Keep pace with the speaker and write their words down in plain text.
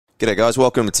G'day guys,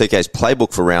 welcome to TK's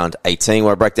Playbook for round 18,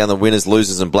 where I break down the winners,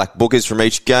 losers and black bookers from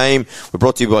each game. We're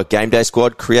brought to you by Game Day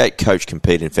Squad. Create, coach,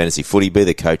 compete in fantasy footy. Be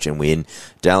the coach and win.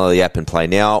 Download the app and play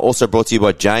now. Also brought to you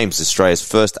by James, Australia's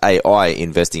first AI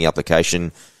investing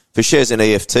application for shares and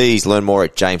EFTs. Learn more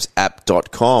at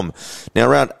jamesapp.com. Now,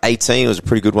 round 18 was a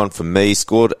pretty good one for me.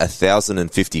 Scored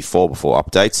 1,054 before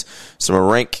updates. So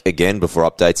my rank, again, before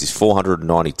updates is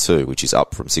 492, which is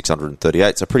up from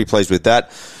 638. So pretty pleased with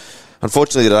that.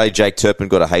 Unfortunately today, Jake Turpin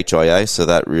got a HIA, so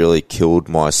that really killed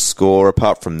my score.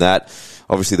 Apart from that,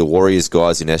 obviously the Warriors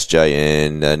guys in SJ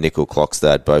and Nickel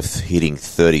Clockstad both hitting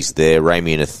 30s there.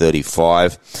 Ramey in a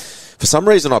 35. For some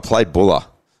reason, I played Buller.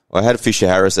 I had Fisher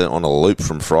Harris on a loop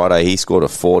from Friday. He scored a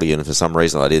 40, and for some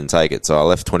reason I didn't take it. So I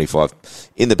left 25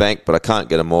 in the bank, but I can't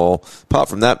get them all. Apart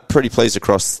from that, pretty pleased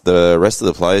across the rest of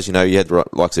the players. You know, you had the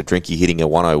likes of Drinky hitting a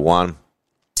 101.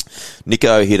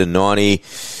 Nico hit a 90.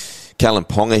 Callum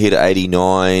Ponga hit at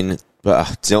 89.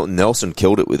 Nelson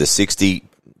killed it with a 60.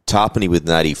 Tarpany with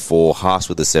an 84. Haas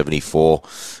with a 74.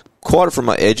 Quite from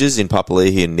my edges in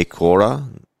Papali'i and Nick Cora.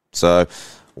 So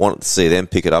wanted to see them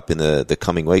pick it up in the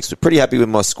coming weeks. But pretty happy with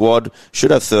my squad. Should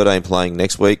have 13 playing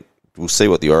next week. We'll see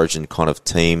what the Origin kind of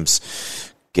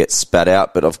teams get spat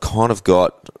out. But I've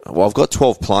got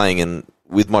 12 playing, and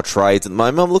with my trades at the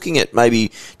moment, I'm looking at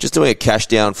maybe just doing a cash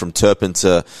down from Turpin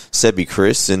to Sebi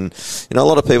Chris. And, you know, a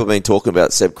lot of people have been talking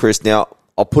about Seb Chris. Now,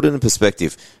 I'll put it in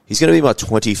perspective. He's going to be my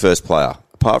 21st player.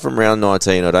 Apart from round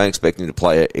 19, I don't expect him to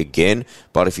play it again.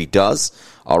 But if he does,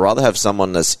 I'll rather have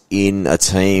someone that's in a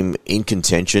team in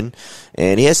contention.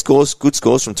 And he has good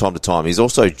scores from time to time. He's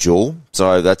also dual.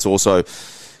 So that's also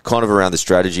kind of around the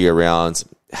strategy around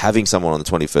having someone on the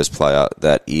 21st player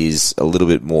that is a little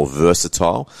bit more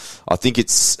versatile. I think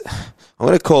I'm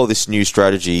going to call this new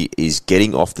strategy is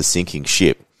getting off the sinking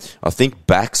ship. I think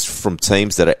backs from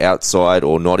teams that are outside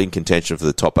or not in contention for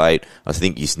the top 8, I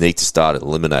think you need to start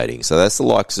eliminating. So that's the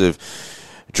likes of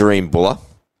Dream Buller.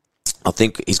 I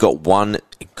think he's got one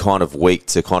kind of week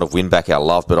to kind of win back our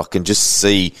love, but I can just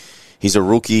see he's a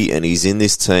rookie and he's in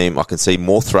this team. I can see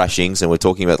more thrashings, and we're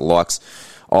talking about the likes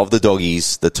of the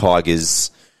Doggies, the Tigers,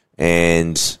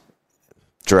 and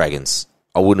Dragons.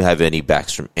 I wouldn't have any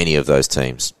backs from any of those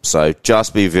teams. So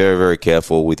just be very, very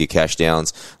careful with your cash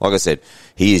downs. Like I said,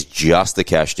 he is just the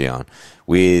cash down.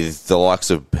 With the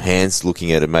likes of Hans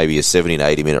looking at maybe a 70 and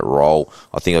 80 minute roll,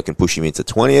 I think I can push him into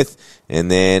 20th. And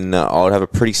then I would have a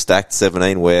pretty stacked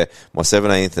 17 where my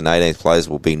 17th and 18th players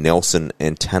will be Nelson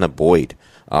and Tanner Boyd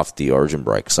after the Origin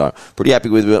break. So pretty happy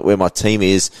with where my team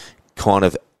is kind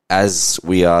of as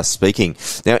we are speaking.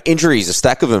 Now, injuries, a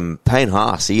stack of them. Payne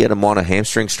Haas, he had a minor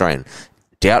hamstring strain.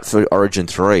 Doubt for Origin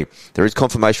 3. There is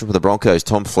confirmation from the Broncos.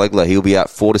 Tom Flegler, he'll be out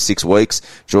 4 to 6 weeks.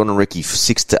 Jordan Ricky,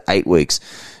 6 to 8 weeks.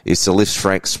 It's a lift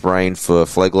frank sprain for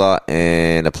Flegler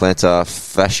and a plantar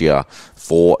fascia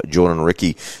for Jordan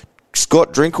Ricky.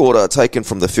 Scott Drinkwater taken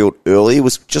from the field early. It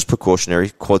was just precautionary,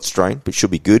 quad strain, but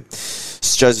should be good.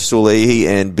 Joseph Sulihi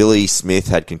and Billy Smith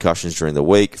had concussions during the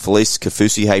week. Felice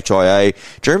Kafusi, HIA.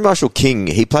 Jeremy Marshall-King,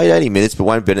 he played 80 minutes, but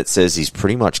Wayne Bennett says he's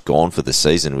pretty much gone for the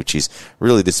season, which is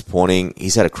really disappointing.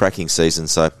 He's had a cracking season,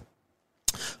 so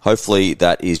hopefully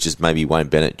that is just maybe Wayne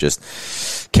Bennett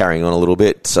just carrying on a little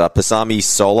bit. Pasami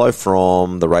Solo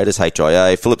from the Raiders,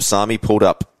 HIA. Philip Pasami pulled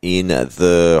up in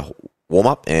the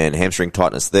warm-up and hamstring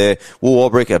tightness there. Will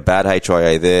Warbrick, a bad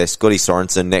HIA there. Scotty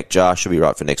Sorensen, neck jar, should be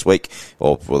right for next week,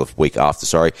 or the week after,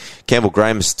 sorry. Campbell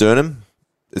Graham, sternum.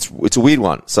 It's a weird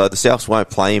one. So the Souths won't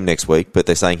play him next week, but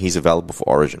they're saying he's available for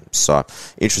Origin. So,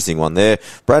 interesting one there.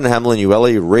 Braden Hamlin,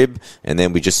 Ueli, rib, and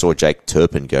then we just saw Jake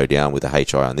Turpin go down with a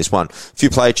HI on this one. A few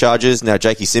player charges. Now,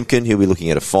 Jakey Simpkin, he'll be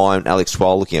looking at a fine. Alex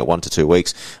Twal looking at 1 to 2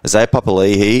 weeks. Isaiah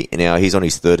Papali'i, now he's on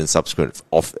his third and subsequent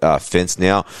offence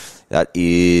now. That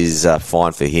is a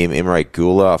fine for him. Emre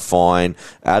Gula, a fine.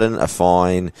 Aden, a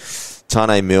fine.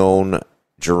 Tane Milne,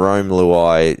 Jerome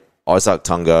Luai, Isaac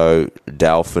Tungo,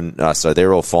 Dalfin. So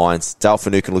they're all fines. Dal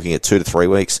Finucane looking at 2 to 3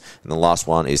 weeks. And the last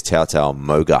one is Tautau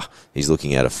Moga. He's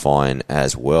looking at a fine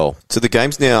as well. To the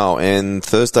games now. And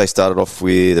Thursday started off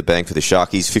with a bang for the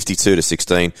Sharkies, 52 to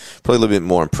 16. Probably a little bit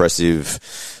more impressive.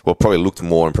 Well, probably looked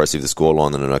more impressive, the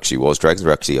scoreline, than it actually was. Dragons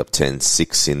were actually up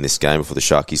 10-6 in this game before the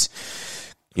Sharkies,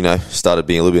 you know, started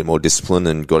being a little bit more disciplined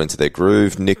and got into their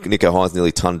groove. Nico Hines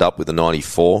nearly tonned up with a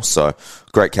 94, so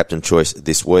great captain choice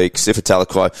this week. Sifa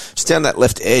Talakai, just down that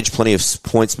left edge, plenty of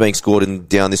points being scored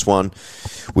down this one,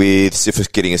 with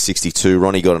Sifa getting a 62.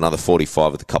 Ronnie got another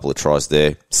 45 with a couple of tries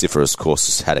there. Sifa, of course,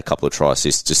 has had a couple of try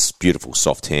assists, just beautiful,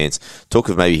 soft hands. Talk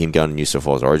of maybe him going to New South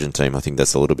Wales Origin team. I think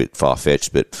that's a little bit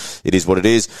far-fetched, but it is what it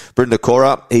is. Brendan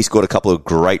Cora, he scored a couple of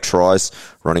great tries,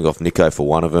 running off Nico for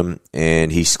one of them,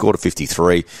 and he scored a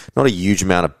 53. Not a huge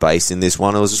amount of base in this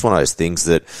one. It was just one of those things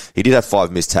that he did have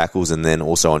 5 missed tackles and then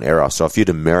also an error, so a few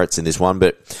demerits in this one,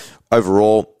 but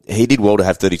overall, he did well to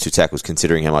have 32 tackles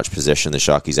considering how much possession the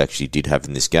Sharkies actually did have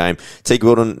in this game. Teague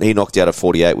Wilton, he knocked out a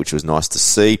 48, which was nice to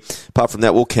see. Apart from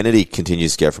that, Will Kennedy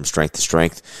continues to go from strength to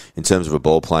strength in terms of a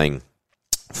ball-playing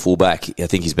fullback. I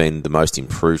think he's been the most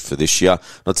improved for this year.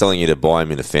 Not telling you to buy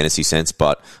him in a fantasy sense,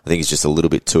 but I think he's just a little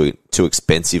bit too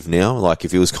expensive now. Like,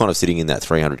 if he was kind of sitting in that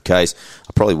 300Ks,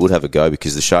 I probably would have a go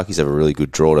because the Sharkies have a really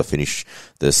good draw to finish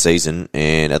the season,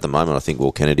 and at the moment I think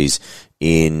Will Kennedy's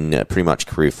in pretty much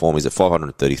career form. He's at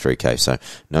 533K, so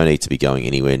no need to be going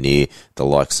anywhere near the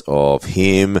likes of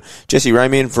him. Jesse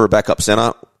Ramian for a backup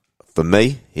centre. For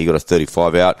me, he got a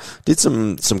 35 out. Did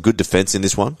some good defence in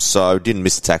this one, so didn't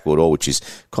miss a tackle at all, which is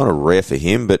kind of rare for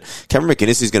him. But Cameron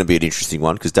McInnes is going to be an interesting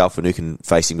one because Dale Finucane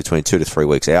facing between 2 to 3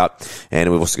 weeks out. And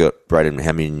we've also got Braden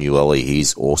Hamunueli.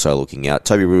 He's also looking out.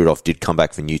 Toby Rudolph did come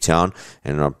back for Newtown,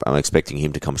 and I'm expecting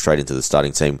him to come straight into the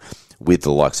starting team with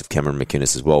the likes of Cameron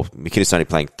McInnes as well. McInnes only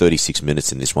playing 36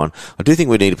 minutes in this one. I do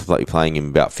think we need to be playing him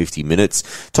about 50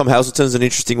 minutes. Tom Hazelton's an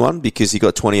interesting one because he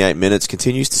got 28 minutes,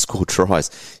 continues to score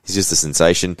tries. He's just a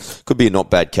sensation. Could be a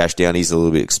not bad cash down. He's a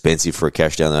little bit expensive for a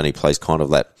cash down that only plays kind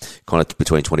of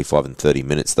between 25 and 30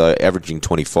 minutes though. Averaging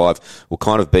 25 will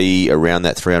kind of be around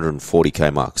that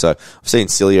 340k mark. So I've seen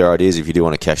sillier ideas if you do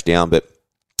want to cash down, but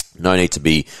no need to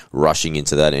be rushing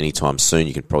into that anytime soon.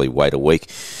 You can probably wait a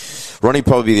week. Ronnie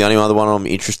probably the only other one I'm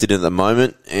interested in at the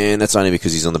moment, and that's only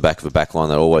because he's on the back of a backline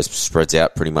that always spreads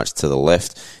out pretty much to the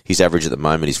left. His average at the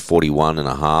moment is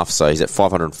 41.5, so he's at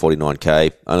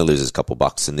 549k. Only loses a couple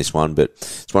bucks in this one, but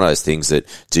it's one of those things that,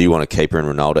 do you want to keep her in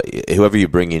Ronaldo? Whoever you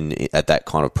bring in at that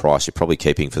kind of price, you're probably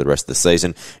keeping for the rest of the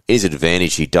season. His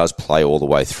advantage, he does play all the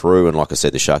way through, and like I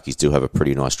said, the Sharkies do have a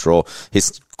pretty nice draw.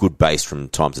 His good base from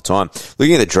time to time.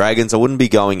 Looking at the Dragons, I wouldn't be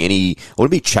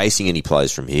chasing any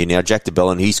players from here. Now, Jack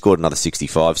DeBellin, he scored another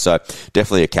 65, so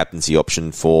definitely a captaincy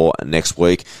option for next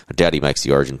week. I doubt he makes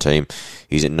the Origin team.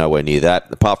 He's nowhere near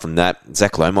that. Apart from that,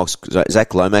 Zach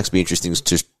Lomax be interesting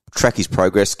to track his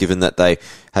progress, given that they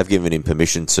have given him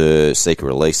permission to seek a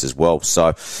release as well.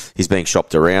 So he's being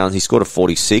shopped around. He scored a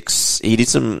 46.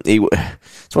 It's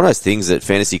one of those things that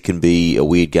fantasy can be a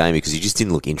weird game because he just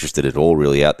didn't look interested at all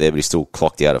really out there, but he still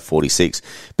clocked out at 46.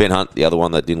 Ben Hunt, the other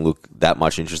one that didn't look that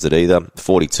much interested either,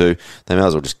 42. They may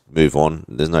as well just move on.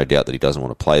 There's no doubt that he doesn't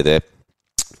want to play there.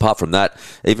 Apart from that,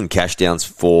 even cash downs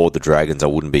for the Dragons, I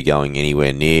wouldn't be going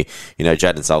anywhere near. You know,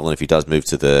 Jadon Sutherland, if he does move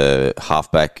to the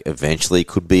halfback eventually,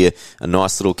 could be a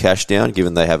nice little cash down,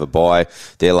 given they have a buy.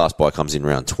 Their last buy comes in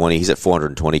around 20. He's at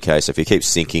 420k, so if he keeps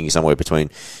sinking somewhere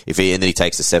between, and then he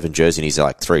takes a 7 jersey and he's at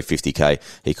like 350k,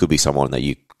 he could be someone that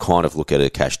you kind of look at a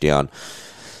cash down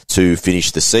to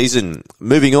finish the season.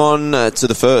 Moving on to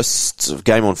the first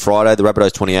game on Friday, the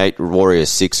Rabbitohs 28, Warriors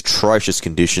 6, atrocious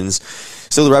conditions.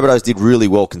 Still, the Rabbitohs did really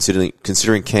well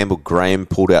considering Campbell Graham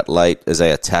pulled out late,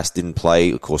 Isaiah Tass didn't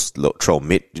play, of course, Trell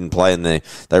Mitt didn't play, and they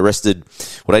rested,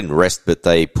 well, they didn't rest, but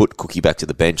they put Cookie back to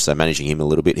the bench, so managing him a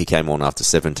little bit. He came on after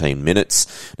 17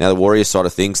 minutes. Now, the Warriors side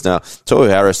of things, now, Tohu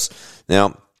Harris,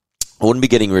 now, I wouldn't be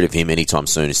getting rid of him anytime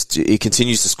soon. He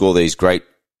continues to score these great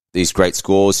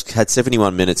scores. Had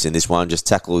 71 minutes in this one, just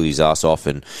tackled his ass off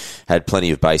and had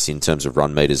plenty of base in terms of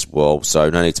run meters as well, so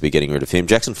no need to be getting rid of him.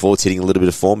 Jackson Ford's hitting a little bit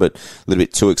of form, but a little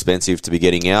bit too expensive to be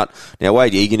getting out. Now,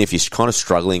 Wade Egan, if you're kind of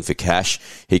struggling for cash,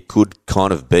 he could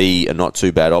kind of be a not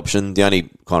too bad option. The only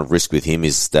kind of risk with him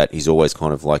is that he's always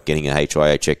kind of like getting a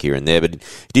HIA check here and there, but he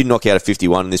did knock out a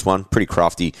 51 in this one, pretty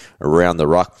crafty around the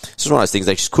ruck. It's just one of those things,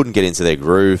 they just couldn't get into their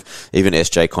groove. Even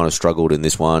SJ kind of struggled in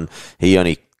this one. He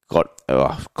only got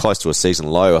close to a season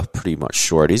low. I'm pretty much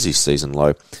sure it is his season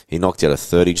low. He knocked out a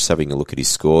 30, just having a look at his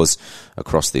scores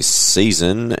across this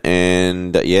season.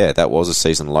 And yeah, that was a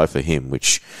season low for him,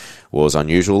 which was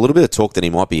unusual. A little bit of talk that he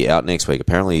might be out next week.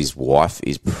 Apparently his wife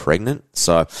is pregnant.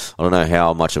 So I don't know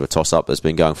how much of a toss-up that's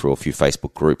been going through a few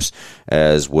Facebook groups,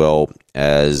 as well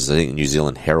as I think New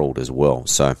Zealand Herald as well.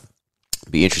 So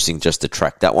Be interesting just to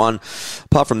track that one.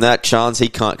 Apart from that, Chance, he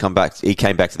can't come back. He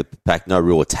came back to the pack. No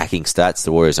real attacking stats.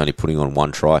 The Warriors only putting on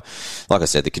one try. Like I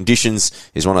said, the conditions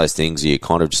is one of those things you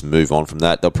kind of just move on from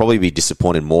that. They'll probably be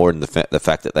disappointed more in the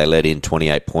fact that they let in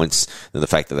 28 points than the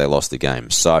fact that they lost the game.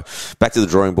 So back to the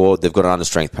drawing board. They've got an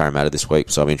understrength Parramatta this week,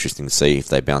 so it'll be interesting to see if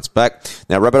they bounce back.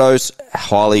 Now, Rabbitohs,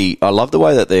 I love the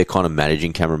way that they're kind of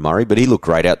managing Cameron Murray, but he looked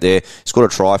great out there.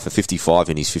 Scored a try for 55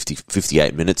 in his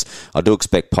 58 minutes. I do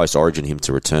expect post-Origin him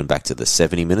to return back to the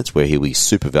 70 minutes where he'll be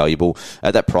super valuable.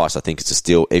 At that price, I think it's a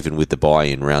steal, even with the buy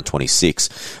in round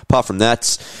 26. Apart from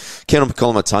that, Kenon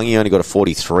Kolomatangi only got a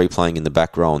 43 playing in the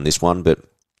back row on this one, but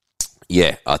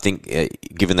yeah, I think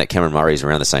given that Cameron Murray is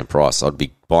around the same price, I'd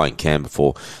be buying Cam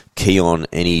before Keon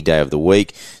any day of the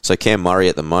week. So Cam Murray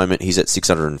at the moment, he's at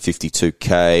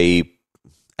 652k,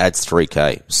 adds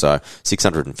 3k, so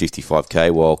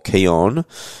 655k, while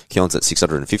Keon's at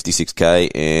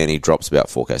 656k, and he drops about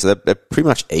 4k. So they're pretty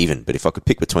much even, but if I could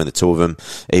pick between the two of them,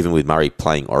 even with Murray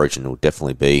playing Origin, it will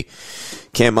definitely be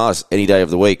Cam Mars any day of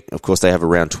the week. Of course, they have a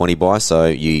round 20 bye, so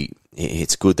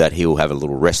it's good that he'll have a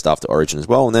little rest after Origin as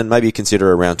well, and then maybe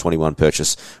consider a round 21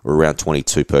 purchase or a round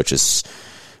 22 purchase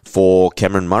for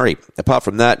Cameron Murray. Apart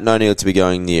from that, no need to be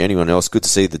going near anyone else. Good to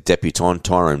see the debutant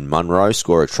Tyrone Munro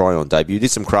score a try on debut.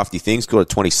 Did some crafty things, got a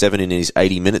 27 in his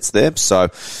 80 minutes there, so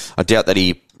I doubt that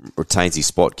he retains his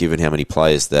spot given how many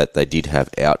players that they did have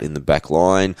out in the back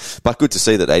line. But good to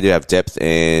see that they do have depth,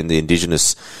 and the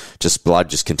Indigenous blood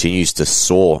just continues to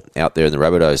soar out there in the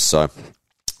Rabbitohs, so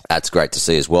that's great to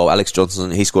see as well. Alex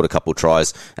Johnson, he scored a couple of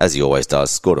tries, as he always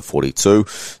does. Scored a 42,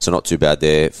 so not too bad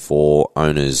there for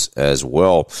owners as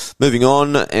well. Moving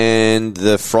on, and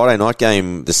the Friday night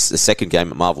game, the second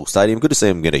game at Marvel Stadium. Good to see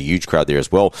them get a huge crowd there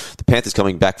as well. The Panthers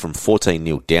coming back from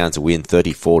 14-0 down to win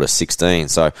 34-16,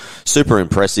 so super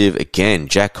impressive. Again,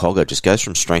 Jack Cogger just goes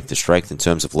from strength to strength in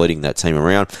terms of leading that team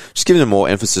around. Just giving them more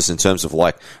emphasis in terms of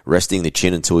like resting the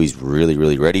chin until he's really,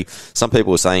 really ready. Some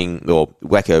people were saying, or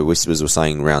Wacko Whispers were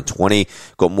saying around 20.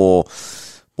 Got more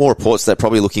reports that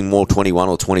probably looking more 21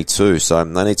 or 22, so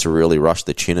they need to really rush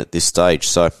the chin at this stage.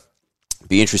 So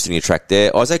be interesting to track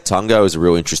there. Isaac Tungo is a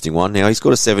real interesting one. Now, he's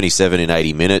got a 77 in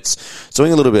 80 minutes. So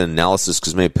doing a little bit of analysis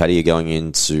because me and Paddy are going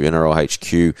into NRL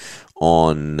HQ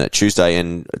on Tuesday,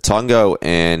 and Tungo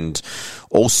and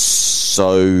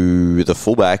also the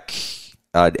fullback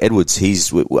Edwards,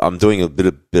 I'm doing a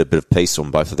bit of piece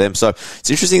on both of them. So it's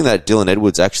interesting that Dylan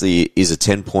Edwards actually is a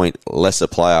 10-point lesser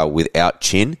player without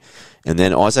Chin, and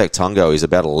then Isaac Tungo is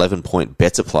about 11-point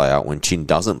better player when Chin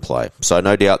doesn't play. So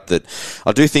no doubt that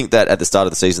I do think that at the start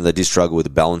of the season they did struggle with the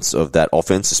balance of that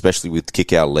offense, especially with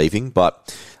Kickout leaving,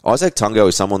 but Isaac Tungo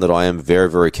is someone that I am very,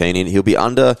 very keen in. He'll be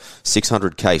under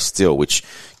 600k still, which,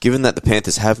 given that the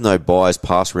Panthers have no buys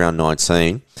past round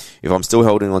 19, if I'm still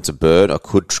holding on to Bird, I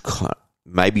could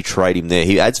maybe trade him there.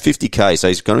 He adds 50k, so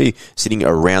he's going to be sitting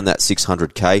around that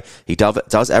 600k. He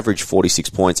does average 46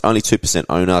 points, only 2%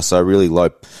 owner, so really low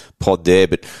pod there,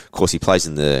 but of course he plays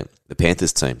in the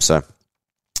Panthers team, so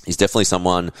he's definitely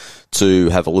someone to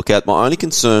have a look at. My only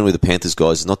concern with the Panthers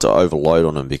guys is not to overload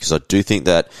on him, because I do think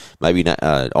that maybe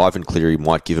Ivan Cleary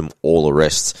might give him all the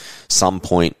rest some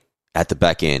point at the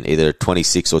back end, either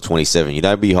 26 or 27. You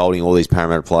don't be holding all these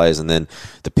Parramatta players, and then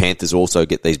the Panthers also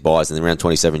get these buys, and then around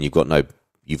 27 you've got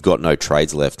no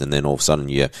trades left, and then all of a sudden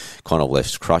you're kind of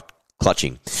left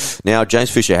clutching. Now,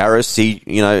 James Fisher-Harris,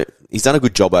 he's done a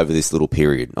good job over this little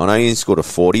period. I know he scored a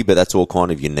 40, but that's all kind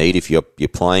of you need if you're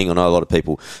playing. I know a lot of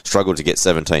people struggle to get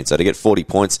 17, so to get 40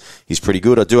 points, he's pretty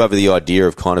good. I do have the idea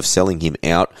of kind of selling him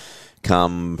out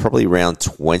come probably round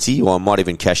 20, or I might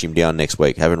even cash him down next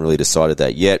week. Haven't really decided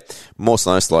that yet. Most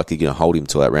likely going to hold him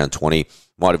till that round 20.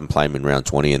 Might even play him in round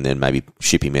 20 and then maybe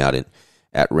ship him out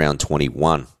at round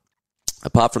 21.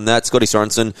 Apart from that, Scotty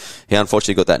Sorensen, he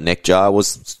unfortunately got that neck jar.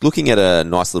 Was looking at a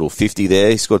nice little 50 there.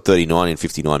 He scored 39 in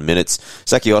 59 minutes.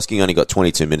 Saki Hosking only got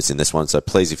 22 minutes in this one, so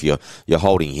please, if you're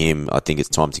holding him, I think it's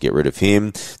time to get rid of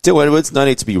him. Dill Edwards, no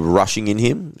need to be rushing in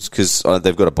him because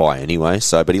they've got to buy anyway.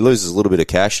 But he loses a little bit of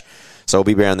cash, so he'll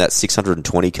be around that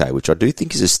 620k, which I do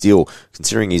think is a steal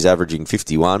considering he's averaging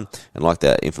 51. And like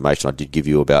that information I did give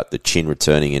you about the Chin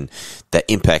returning and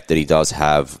the impact that he does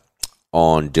have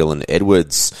on Dylan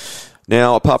Edwards.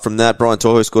 Now, apart from that, Brian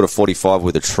Tohu scored a 45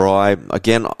 with a try.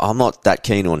 Again, I'm not that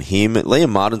keen on him. Liam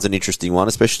Martin's an interesting one,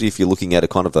 especially if you're looking at a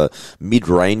kind of a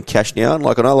mid-range cash down.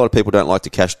 Like, I know a lot of people don't like to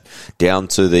cash down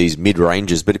to these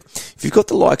mid-ranges, but if you've got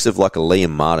the likes of like a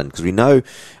Liam Martin, because we know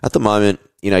at the moment,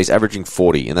 he's averaging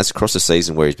 40, and that's across a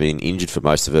season where he's been injured for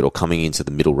most of it or coming into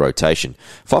the middle rotation.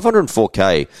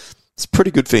 504k, it's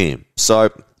pretty good for him. So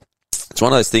it's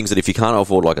one of those things that if you can't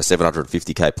afford like a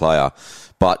 750k player,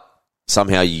 but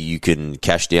somehow you can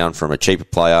cash down from a cheaper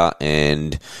player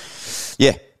and,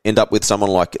 yeah, end up with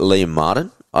someone like Liam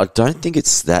Martin, I don't think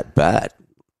it's that bad.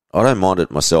 I don't mind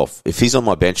it myself. If he's on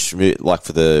my bench, like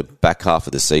for the back half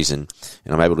of the season,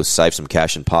 and I'm able to save some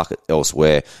cash and park it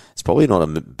elsewhere, it's probably not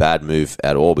a bad move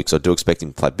at all, because I do expect him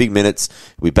to play big minutes.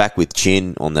 We'll be back with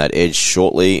Chin on that edge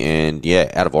shortly, and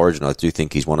yeah, out of Origin, I do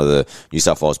think he's one of the New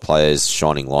South Wales players'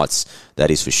 shining lights,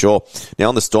 that is for sure. Now,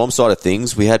 on the Storm side of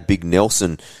things, we had Big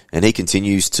Nelson, and he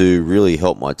continues to really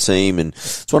help my team, and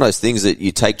it's one of those things that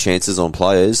you take chances on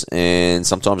players, and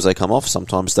sometimes they come off,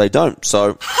 sometimes they don't.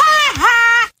 So...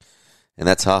 and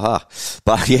that's ha-ha.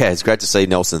 But yeah, it's great to see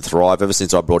Nelson thrive ever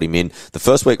since I brought him in. The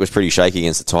first week was pretty shaky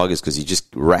against the Tigers because he just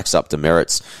racks up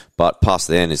demerits. But past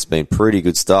then, it's been pretty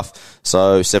good stuff.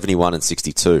 So 71 and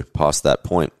 62 past that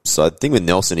point. So the thing with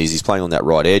Nelson is he's playing on that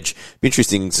right edge. Be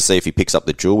interesting to see if he picks up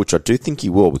the duel, which I do think he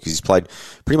will, because he's played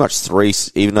pretty much three,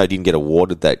 even though he didn't get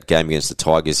awarded that game against the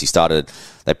Tigers.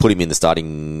 They put him in the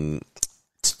starting...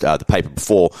 the paper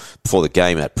before the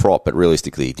game at prop, but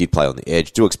realistically he did play on the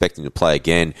edge. Do expect him to play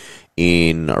again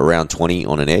in around 20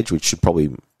 on an edge, which should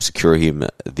probably secure him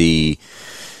the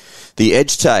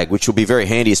edge tag, which will be very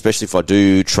handy, especially if I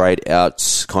do trade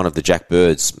out kind of the Jack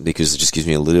Birds, because it just gives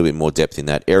me a little bit more depth in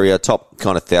that area. Top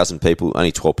kind of 1,000 people,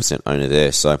 only 12% owner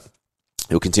there, so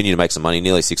he'll continue to make some money,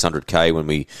 nearly 600k when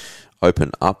we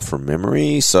open up from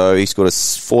memory. So he's got a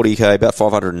 40k, about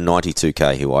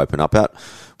 592k he'll open up at,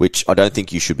 which I don't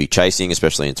think you should be chasing,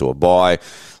 especially into a buy.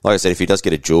 Like I said, if he does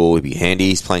get a duel, he'd be handy.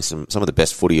 He's playing some of the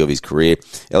best footy of his career.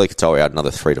 Eli Katoa out another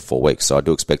 3 to 4 weeks, so I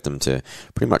do expect them to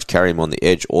pretty much carry him on the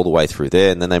edge all the way through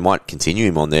there, and then they might continue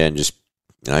him on there and just,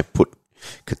 put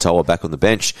Katoa back on the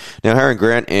bench. Now, Harry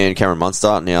Grant and Cameron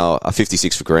Munster, now a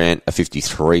 56 for Grant, a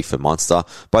 53 for Munster,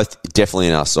 both definitely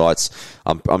in our sights.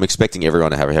 I'm expecting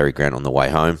everyone to have a Harry Grant on the way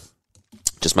home.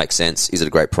 Just makes sense. Is it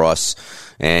a great price?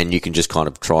 And you can just kind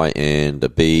of try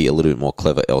and be a little bit more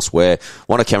clever elsewhere.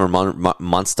 One of Cameron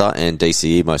Munster and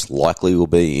DCE most likely will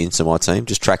be into my team.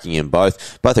 Just tracking in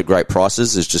both. Both at great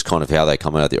prices. It's just kind of how they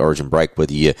come out of the Origin break.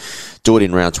 Whether you do it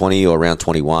in round 20 or round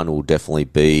 21 will definitely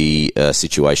be a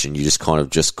situation you just kind of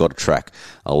just got to track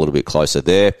a little bit closer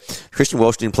there. Christian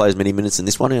Welch didn't play as many minutes in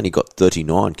this one. He only got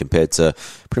 39 compared to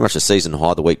pretty much a season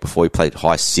high the week before. He played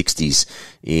high 60s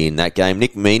in that game.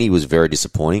 Nick Meaney was very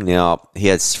disappointing. Now, he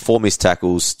had 4 missed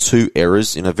tackles, 2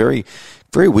 errors in a very,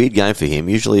 very weird game for him.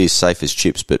 Usually he's safe as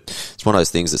chips, but it's one of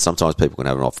those things that sometimes people can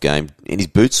have an off game. And his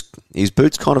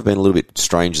boots kind of been a little bit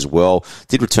strange as well.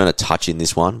 Did return a touch in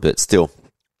this one, but still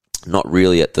not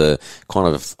really at the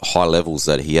kind of high levels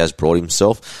that he has brought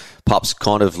himself. Pup's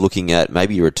kind of looking at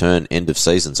maybe a return end of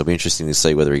season, so it'll be interesting to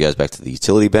see whether he goes back to the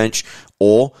utility bench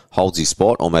or holds his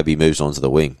spot or maybe moves on to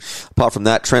the wing. Apart from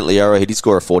that, Trent Leora, he did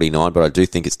score a 49, but I do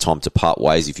think it's time to part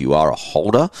ways if you are a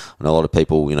holder. I know a lot of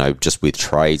people, just with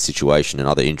trade situation and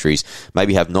other injuries,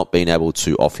 maybe have not been able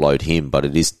to offload him, but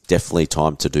it is definitely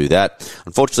time to do that.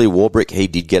 Unfortunately, Warbrick, he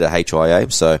did get a HIA,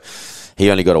 so he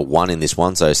only got a 1 in this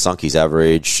one, so sunk his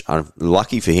average.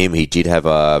 Lucky for him, he did have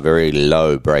a very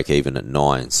low break-even at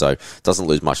 9, so doesn't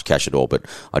lose much cash at all, but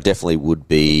I definitely would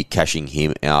be cashing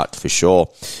him out for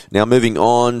sure. Now, moving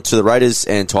on to the Raiders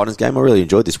and Titans game, I really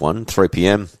enjoyed this one, 3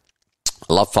 p.m.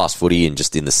 I love fast footy and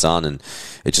just in the sun, and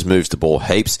it just moves the ball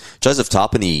heaps. Joseph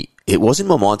Tarpany, it was in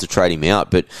my mind to trade him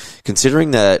out, but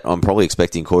considering that I'm probably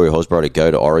expecting Corey Hosborough to go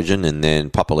to Origin, and then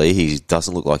Papali'i, he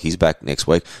doesn't look like he's back next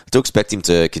week, I do expect him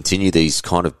to continue these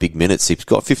kind of big minutes. He's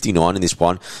got 59 in this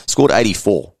one, scored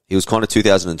 84. He was kind of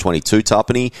 2022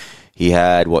 Tarpany. He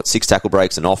had, 6 tackle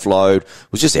breaks, an offload,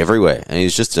 was just everywhere, and he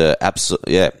was just he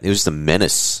was just a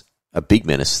menace, a big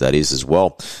menace that is as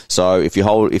well. So if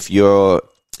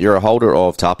you're a holder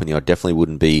of Tarpany, I definitely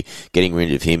wouldn't be getting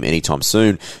rid of him anytime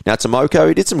soon. Now, Tomoko,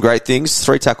 he did some great things.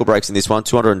 3 tackle breaks in this one,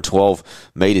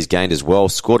 212 metres gained as well.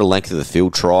 Scored a length of the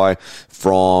field try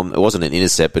from, it wasn't an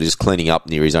intercept, but just cleaning up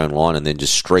near his own line and then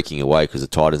just streaking away because the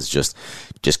Titans just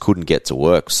couldn't get to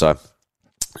work. So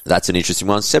that's an interesting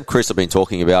one. Seb Chris I've been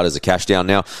talking about as a cash down.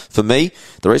 Now, for me,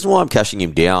 the reason why I'm cashing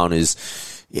him down is,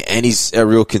 and he's a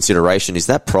real consideration, is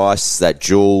that price, that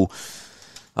duel.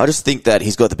 I just think that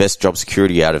he's got the best job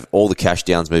security out of all the cash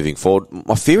downs moving forward.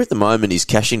 My fear at the moment is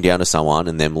cashing down to someone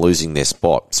and them losing their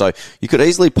spot. So you could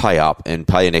easily pay up and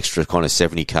pay an extra kind of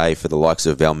 70k for the likes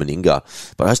of Val Meninga,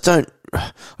 but I just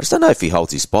don't know if he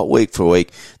holds his spot week for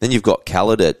week. Then you've got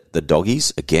Khaled at the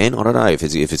Doggies again. I don't know if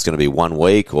it's going to be 1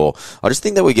 week, or I just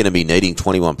think that we're going to be needing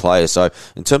 21 players. So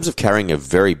in terms of carrying a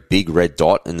very big red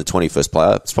dot in the 21st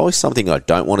player, it's probably something I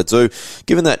don't want to do,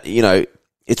 given that,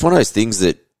 it's one of those things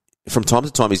that from time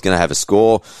to time he's going to have a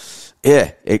score.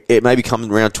 Yeah, it may be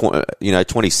coming around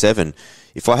 27.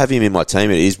 If I have him in my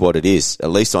team, it is what it is. At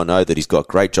least I know that he's got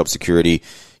great job security.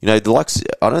 The likes,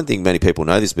 I don't think many people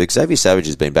know this, but Xavier Savage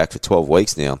has been back for 12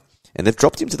 weeks now, and they've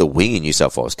dropped him to the wing in New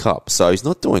South Wales Cup. So he's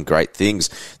not doing great things.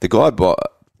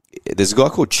 There's a guy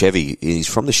called Chevy. He's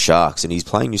from the Sharks, and he's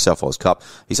playing New South Wales Cup.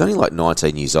 He's only like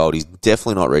 19 years old. He's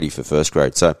definitely not ready for first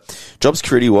grade. So job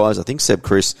security-wise, I think Seb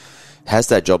Chris has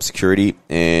that job security,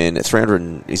 and he's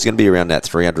going to be around that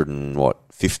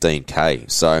 315K.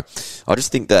 So I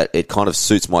just think that it kind of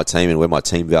suits my team and where my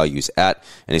team value is at,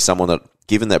 and he's someone that,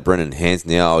 given that Brennan Hands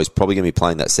now is probably going to be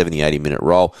playing that 70, 80-minute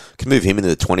role, can move him into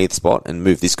the 20th spot and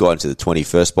move this guy into the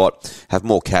 21st spot, have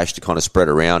more cash to kind of spread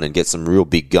around and get some real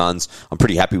big guns. I'm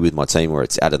pretty happy with my team where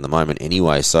it's at the moment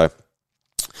anyway, so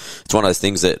it's one of those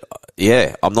things that,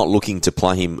 I'm not looking to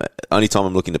play him. Only time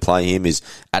I'm looking to play him is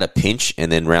at a pinch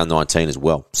and then round 19 as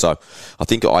well. So I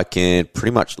think I can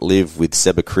pretty much live with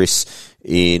Seba Chris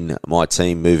in my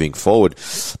team moving forward.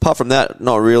 Apart from that,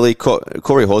 not really.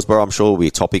 Corey Horsburgh, I'm sure, will be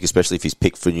a topic, especially if he's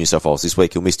picked for New South Wales this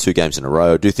week. He'll miss 2 games in a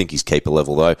row. I do think he's keeper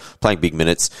level, though. Playing big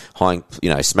minutes,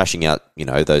 smashing out,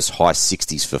 those high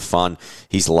 60s for fun.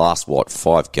 His last,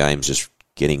 5 games, just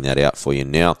getting that out for you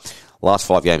now. Last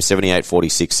 5 games, 78,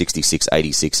 46, 66,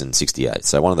 86, and 68.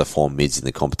 So one of the 4 mids in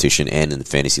the competition and in the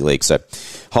fantasy league. So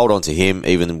hold on to him,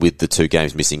 even with the 2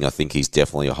 games missing. I think he's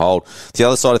definitely a hold. The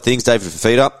other side of things, David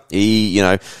Fifita,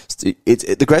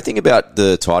 the great thing about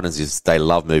the Titans is they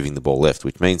love moving the ball left,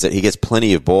 which means that he gets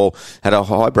plenty of ball, had a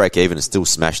high break even and still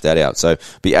smashed that out. So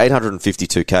be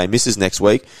 852K, misses next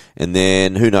week, and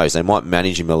then who knows, they might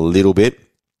manage him a little bit,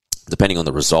 depending on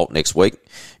the result next week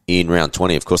in round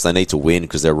 20. Of course, they need to win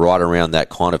because they're right around that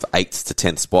kind of 8th to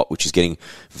 10th spot, which is getting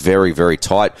very, very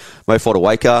tight. Mo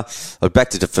Fotuaika, back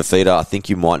to Fifita, I think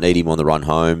you might need him on the run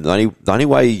home. The only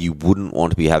way you wouldn't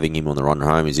want to be having him on the run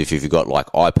home is if you've got like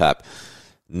IPAP,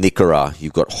 Nickera,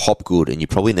 you've got Hopgood, and you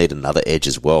probably need another edge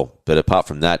as well. But apart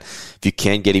from that, if you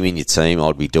can get him in your team,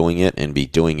 I'd be doing it and be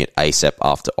doing it ASAP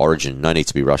after Origin. No need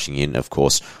to be rushing in, of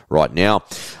course, right now.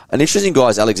 An interesting guy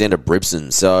is Alexander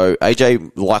Bribson. So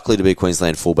AJ likely to be a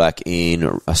Queensland fullback in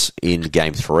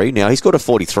Game 3. Now, he's got a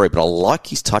 43, but I like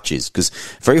his touches because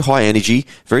very high energy,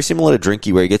 very similar to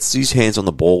Drinky where he gets his hands on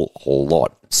the ball a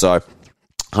lot. So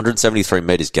 173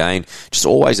 metres gained, just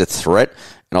always a threat.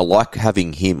 And I like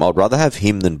having him. I'd rather have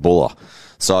him than Buller.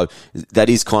 So that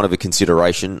is kind of a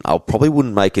consideration. I probably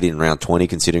wouldn't make it in round 20,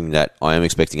 considering that I am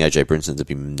expecting AJ Brinson to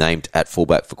be named at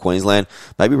fullback for Queensland.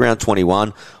 Maybe round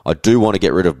 21. I do want to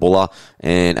get rid of Buller,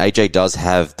 and AJ does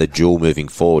have the duel moving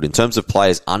forward. In terms of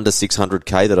players under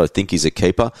 600K that I think is a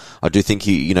keeper, I do think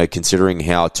he, considering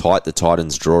how tight the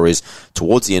Titans' draw is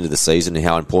towards the end of the season and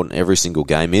how important every single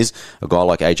game is, a guy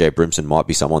like AJ Brimson might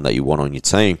be someone that you want on your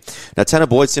team. Now, Tanner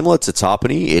Boyd, similar to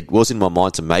Tarpany, it was in my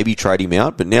mind to maybe trade him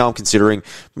out, but now I'm considering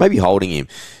maybe holding him,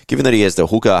 given that he has the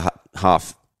hooker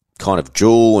half kind of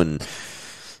duel, and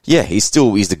he's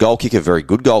the goal kicker, very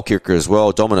good goal kicker as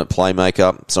well, dominant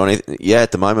playmaker. So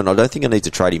at the moment, I don't think I need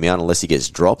to trade him out unless he gets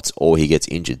dropped or he gets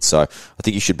injured. So I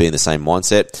think you should be in the same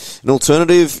mindset. An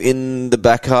alternative in the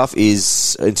back half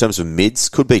is, in terms of mids,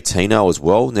 could be Tino as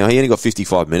well. Now, he only got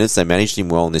 55 minutes. They managed him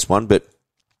well in this one, but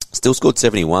still scored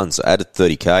 71, so added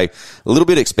 30K. A little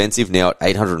bit expensive now at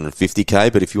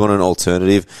 850K, but if you want an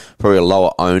alternative, probably a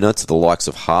lower owner to the likes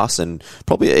of Haas and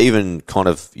probably even kind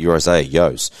of your Isaiah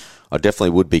Yos, I definitely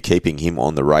would be keeping him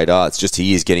on the radar. It's just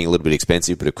he is getting a little bit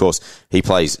expensive, but of course, he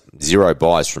plays 0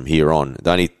 buys from here on.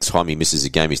 The only time he misses a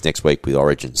game is next week with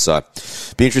Origin. So,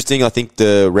 be interesting. I think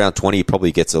the round 20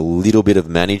 probably gets a little bit of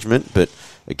management, but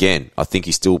again, I think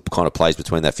he still kind of plays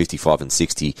between that 55 and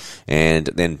 60, and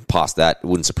then past that, it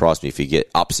wouldn't surprise me if he get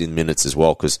ups in minutes as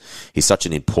well, because he's such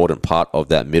an important part of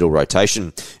that middle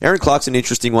rotation. Aaron Clark's an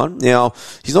interesting one. Now,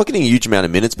 he's not getting a huge amount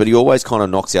of minutes, but he always kind of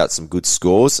knocks out some good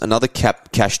scores. Another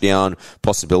cash down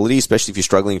possibility, especially if you're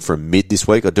struggling for a mid this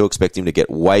week. I do expect him to get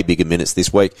way bigger minutes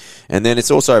this week, and then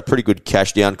it's also a pretty good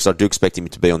cash down because I do expect him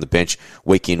to be on the bench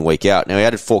week in, week out. Now, he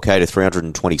added 4K to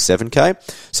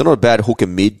 327K, so not a bad hooker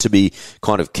mid to be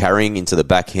kind of carrying into the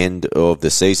back end of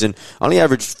the season. Only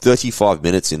averaged 35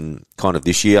 minutes in kind of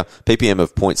this year, PPM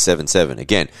of 0.77.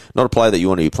 Again, not a player that you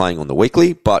want to be playing on the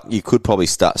weekly, but you could probably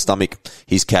stomach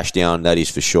his cash down, that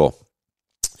is for sure.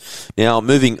 Now,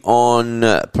 moving on,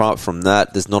 apart from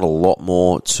that, there's not a lot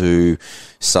more to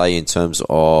say in terms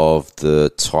of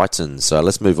the Titans. So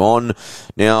let's move on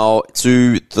now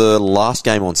to the last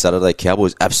game on Saturday.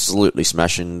 Cowboys absolutely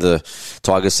smashing the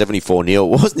Tigers 74-0. It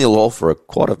was 0-all for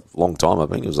quite a long time. I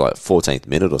think it was like 14th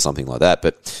minute or something like that.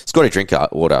 But it's got to drink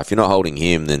water. If you're not holding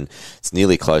him, then it's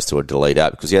nearly close to a delete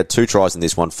out because he had 2 tries in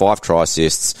this one, 5 try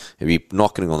assists. He'd be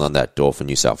knocking on that door for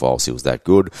New South Wales. He was that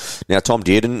good. Now, Tom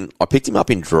Dearden, I picked him up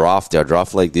in our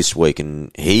draft league this week, and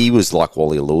he was like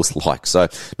Wally Lewis-like. So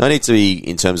no need to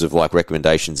be in terms of like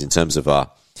recommendations in terms of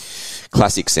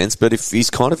classic sense, but if he's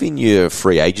kind of in your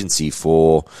free agency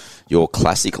for your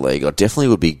classic league, I definitely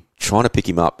would be trying to pick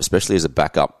him up, especially as a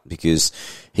backup, because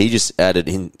he just added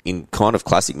in kind of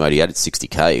classic mode, he added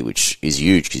 60k, which is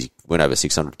huge because he went over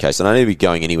 600k. So I don't need to be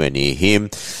going anywhere near him.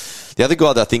 The other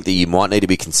guy that I think that you might need to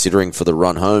be considering for the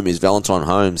run home is Valentine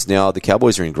Holmes. Now, the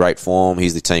Cowboys are in great form.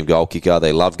 He's the team goal kicker.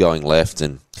 They love going left,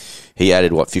 and he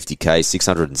added, 50k,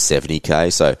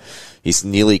 670k. So he's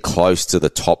nearly close to the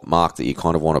top mark that you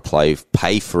kind of want to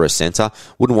pay for a centre.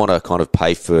 Wouldn't want to kind of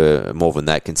pay for more than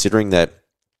that, considering that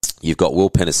you've got Will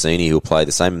Penasini, who'll play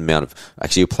the same amount of...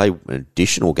 Actually, he'll play an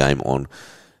additional game on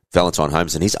Valentine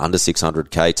Holmes, and he's under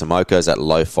 600k. Tomoko's at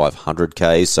low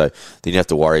 500k, so then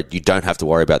you don't have to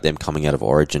worry about them coming out of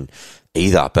Origin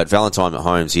either. But Valentine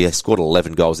Holmes, he scored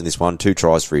 11 goals in this one, 2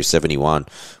 tries for his 71,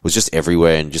 was just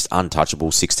everywhere and just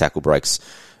untouchable, 6 tackle breaks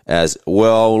as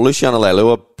well. Luciano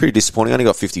Leilua, pretty disappointing, only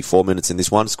got 54 minutes in this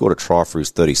one, scored a try for his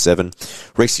 37.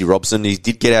 Reece Robson, he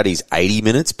did get out his 80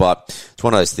 minutes, but it's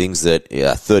one of those things that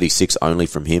 36 only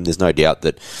from him. There's no doubt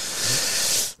that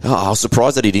I was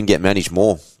surprised that he didn't get managed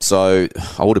more. So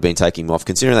I would have been taking him off,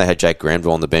 considering they had Jake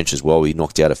Granville on the bench as well. He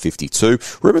knocked out at 52.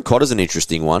 Ruben Cotter's an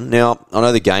interesting one. Now, I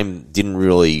know the game didn't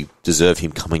really deserve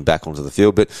him coming back onto the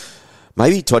field, but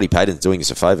maybe Toddy Payton's doing us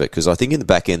a favour, because I think in the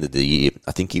back end of the year,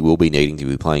 I think he will be needing to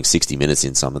be playing 60 minutes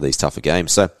in some of these tougher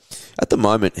games. So at the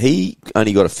moment, he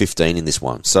only got a 15 in this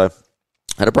one. So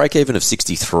at a break even of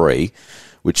 63,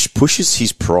 which pushes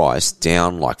his price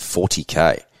down like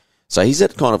 40k. So he's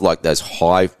at kind of like those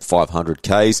high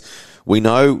 500Ks. We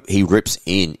know he rips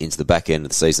into the back end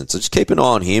of the season. So just keep an eye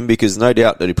on him, because no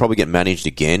doubt that he'll probably get managed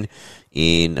again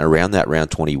in around that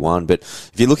round 21. But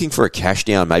if you're looking for a cash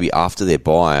down, maybe after their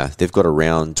bye, they've got a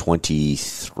round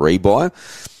 23 bye.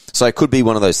 So it could be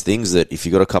one of those things that if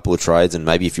you've got a couple of trades, and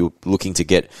maybe if you're looking to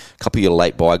get a couple of your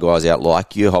late buy guys out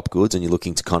like your Hopgoods, and you're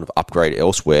looking to kind of upgrade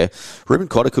elsewhere, Ruben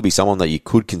Cotter could be someone that you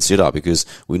could consider, because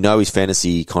we know his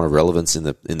fantasy kind of relevance in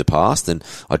the past, and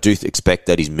I do expect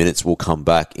that his minutes will come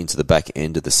back into the back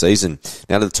end of the season.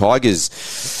 Now to the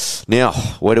Tigers, now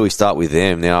where do we start with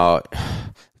them? Now,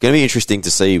 going to be interesting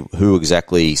to see who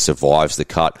exactly survives the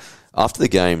cut. After the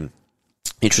game,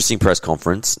 interesting press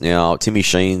conference. Now, Timmy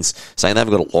Sheen's saying they've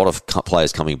got a lot of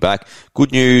players coming back.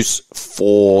 Good news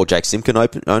for Jake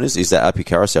Simkin owners is that Api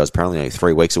Carousel is apparently only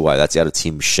 3 weeks away. That's out of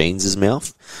Tim Sheen's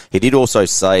mouth. He did also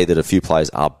say that a few players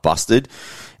are busted,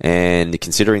 and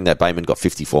considering that Bateman got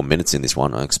 54 minutes in this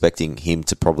one, I'm expecting him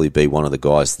to probably be one of the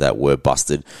guys that were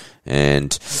busted.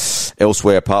 And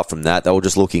elsewhere, apart from that, they were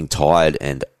just looking tired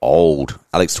and old.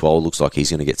 Alex Twell looks like he's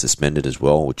going to get suspended as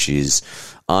well, which is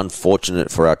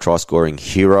unfortunate for our try-scoring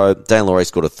hero. Dan Laurie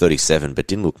scored a 37, but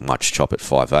didn't look much chop at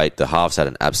 5'8". The halves had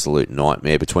an absolute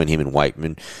nightmare between him and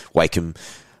Wakeham.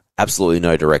 Absolutely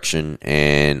no direction,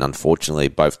 and unfortunately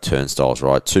both turnstiles,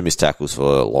 right? 2 missed tackles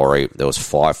for Laurie. There was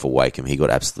 5 for Wakeham. He got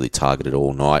absolutely targeted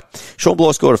all night. Sean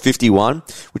Bloor scored a 51,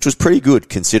 which was pretty good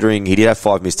considering he did have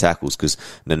 5 missed tackles, because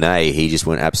Nene, he just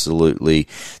went absolutely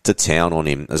to town on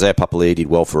him. Isaiah Papali'i did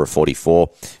well for a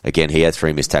 44. Again, he had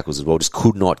 3 missed tackles as well. Just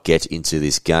could not get into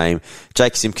this game.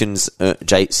 Jake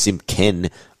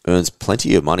Simkin earns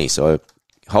plenty of money, so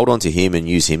hold on to him and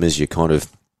use him as your kind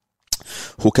of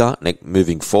hooker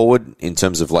moving forward in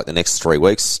terms of like the next 3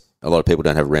 weeks. A lot of people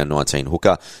don't have around 19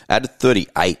 hooker. Added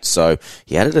 38, so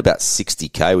he added about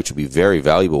 60k, which would be very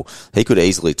valuable. He could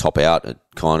easily top out at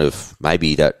kind of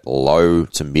maybe that low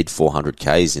to mid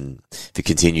 400ks, and if he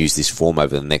continues this form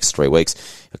over the next 3 weeks,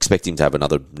 expect him to have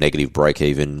another negative break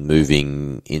even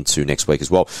moving into next week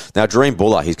as well. Now, Dream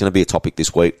Buller, he's going to be a topic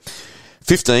this week.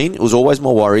 15, it was always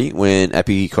my worry when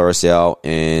Api Carousel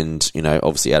and,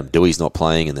 obviously Adam Dewey's not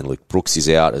playing, and then Luke Brooks is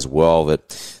out as well, that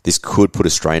this could put a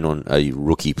strain on a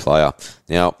rookie player.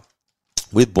 Now,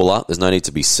 with Buller, there's no need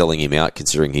to be selling him out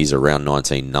considering he's a round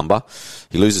 19 number.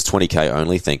 He loses 20k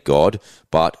only, thank God,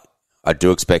 but I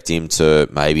do expect him to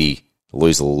maybe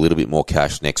lose a little bit more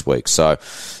cash next week. So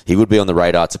he would be on the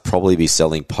radar to probably be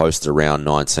selling post around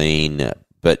 19,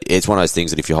 but it's one of those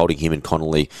things that if you're holding him and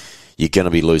Connolly, you're going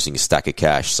to be losing a stack of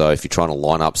cash. So if you're trying to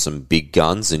line up some big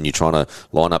guns and you're trying to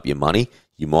line up your money,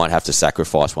 you might have to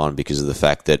sacrifice one because of the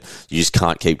fact that you just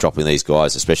can't keep dropping these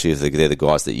guys, especially if they're the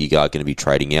guys that you are going to be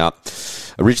trading out.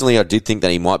 Originally, I did think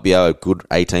that he might be a good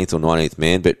 18th or 19th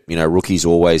man, but, rookies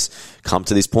always come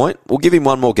to this point. We'll give him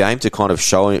one more game to kind of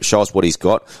show us what he's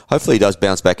got. Hopefully he does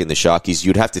bounce back in the Sharkies.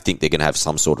 You'd have to think they're going to have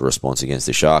some sort of response against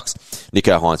the Sharks.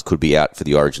 Nico Hines could be out for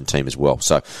the Origin team as well.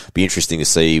 So be interesting to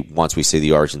see once we see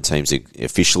the Origin teams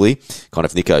officially. Kind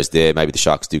of if Nico's there, maybe the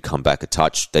Sharks do come back a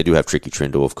touch. They do have Tricky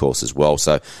Trindle, of course, as well.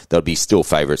 So they'll be still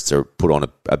favourites to put on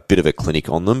a bit of a clinic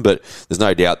on them. But there's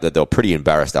no doubt that they're pretty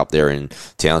embarrassed up there in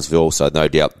Townsville. So no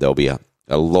doubt there'll be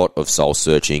a lot of soul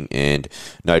searching, and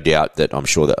no doubt that I'm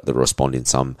sure that they'll respond in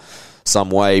some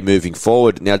way moving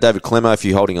forward. Now, David Clemmer, if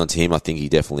you're holding on to him, I think he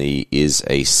definitely is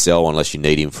a sell unless you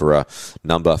need him for a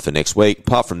number for next week.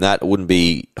 Apart from that, I wouldn't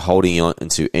be holding on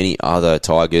to any other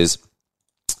Tigers.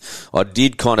 I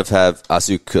did kind of have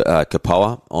Asu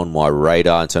Kapoa on my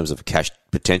radar in terms of a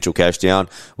potential cash down.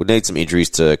 Would need some injuries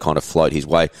to kind of float his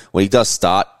way. When he does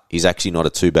start, he's actually not a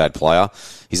too bad player.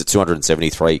 He's at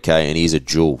 273k and he's a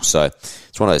jewel. So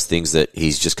it's one of those things that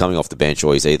he's just coming off the bench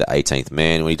or he's either 18th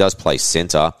man. When he does play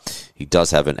centre, he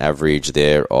does have an average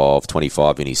there of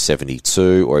 25 in his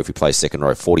 72, or if he plays second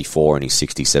row, 44 in his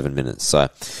 67 minutes. So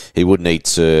he would need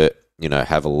to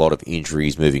have a lot of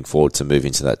injuries moving forward to move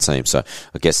into that team. So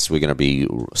I guess we're going to be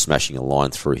smashing a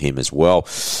line through him as well.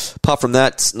 Apart from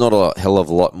that, not a hell of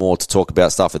a lot more to talk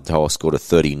about. Stafford Tower scored a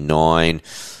 39.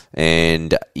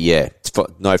 And yeah,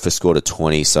 for scored a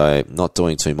 20, so not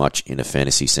doing too much in a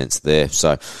fantasy sense there.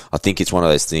 So I think it's one of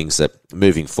those things that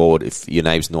moving forward, if your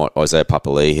name's not Isaiah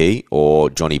Papali'i or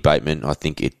Johnny Bateman, I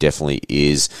think it definitely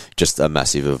is just a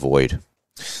massive avoid.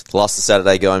 The last of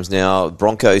Saturday games now.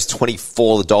 Broncos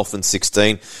 24, the Dolphins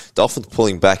 16. Dolphins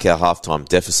pulling back our halftime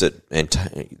deficit, and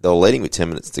they were leading with 10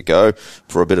 minutes to go.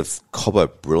 For a bit of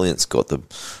Cobbo brilliance, got the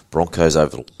Broncos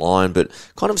over the line, but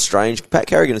kind of strange. Pat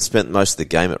Carrigan had spent most of the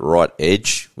game at right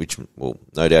edge, which, well,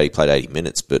 no doubt he played 80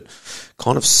 minutes, but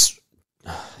kind of,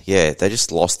 yeah, they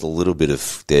just lost a little bit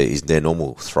of their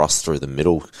normal thrust through the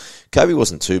middle. Kobe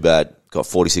wasn't too bad, got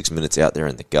 46 minutes out there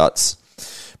in the guts.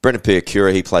 Brendan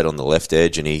Piakura, he played on the left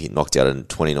edge and he knocked out a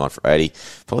 29 for 80.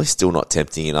 Probably still not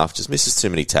tempting enough. Just misses too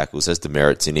many tackles, has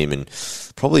demerits in him, and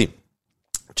probably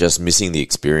just missing the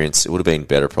experience. It would have been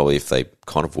better probably if they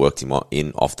kind of worked him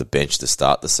in off the bench to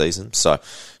start the season. So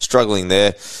struggling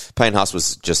there. Payne Haas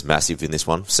was just massive in this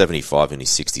one. 75 in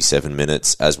his 67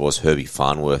 minutes, as was Herbie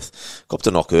Farnworth. Got to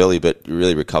knock early, but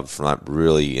really recovered from that,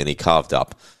 and he carved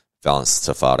up Valence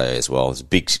Tafade as well.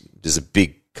 There's a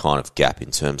big kind of gap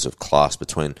in terms of class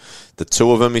between the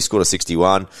two of them. He scored a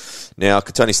 61. Now,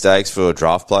 Katoni Staggs for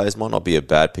draft players might not be a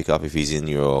bad pickup if he's in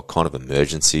your kind of free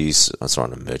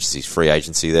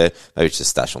agency there. Maybe it's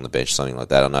just stash on the bench, something like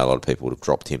that. I know a lot of people would have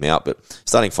dropped him out, but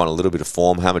starting to find a little bit of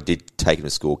form. Hammer did take him to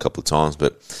school a couple of times,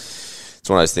 but it's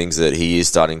one of those things that he is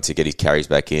starting to get his carries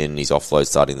back in, his offload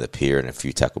starting to appear, and a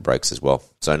few tackle breaks as well.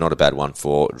 So not a bad one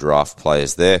for draft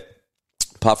players there.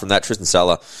 Apart from that, Tristan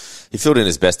Salah, he filled in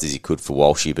as best as he could for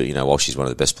Walshy, but Walshy's one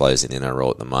of the best players in NRL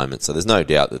at the moment. So there's no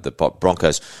doubt that the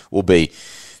Broncos will be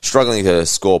struggling to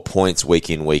score points week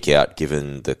in, week out,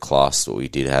 given the class that we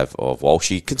did have of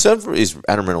Walshy. Concern for is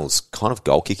Adam Reynolds' kind of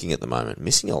goal kicking at the moment,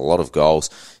 missing a lot of goals.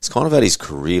 He's kind of at his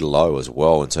career low as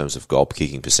well in terms of goal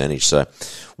kicking percentage. So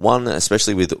one,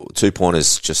 especially with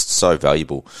 2-pointers, just so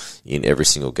valuable in every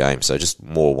single game. So just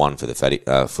more one for the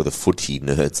footy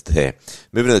nerds there.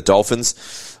 Moving to the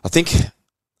Dolphins, I think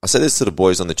I said this to the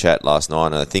boys on the chat last night,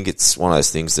 and I think it's one of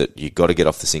those things that you got to get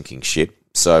off the sinking ship.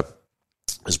 So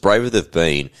as brave as they've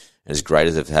been and as great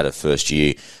as they've had a first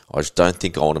year, I just don't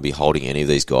think I want to be holding any of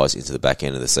these guys into the back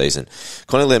end of the season.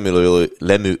 Connie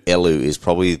Lemuelu is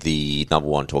probably the number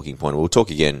one talking point. We'll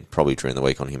talk again probably during the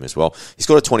week on him as well. He's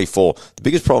got a 24. The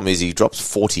biggest problem is he drops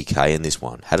 40k in this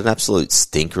one. Had an absolute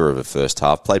stinker of a first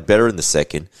half. Played better in the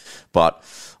second, but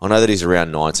I know that he's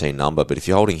around 19 number, but if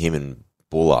you're holding him in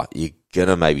Buller, you're going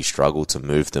to maybe struggle to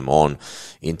move them on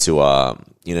into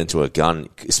a gun,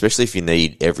 especially if you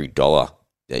need every dollar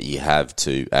that you have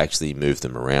to actually move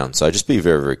them around. So just be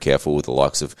very, very careful with the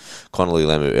likes of Connolly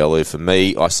Lemuelu. For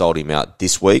me, I sold him out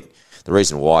this week. The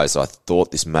reason why is I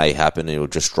thought this may happen and it'll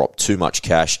just drop too much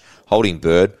cash. Holding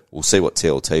Bird, we'll see what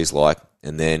TLT's like,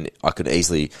 and then I could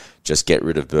easily just get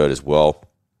rid of Bird as well.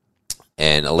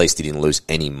 And at least he didn't lose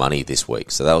any money this week.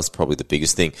 So that was probably the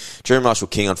biggest thing. Jerry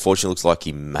Marshall-King, unfortunately, looks like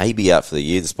he may be out for the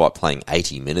year despite playing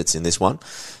 80 minutes in this one.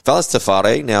 Valles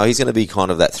Tafade, now he's going to be kind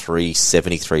of that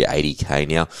 370, 380k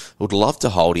now. I would love to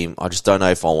hold him. I just don't know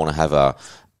if I want to have a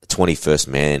 21st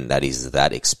man that is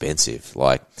that expensive.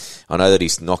 Like, I know that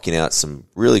he's knocking out some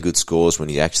really good scores when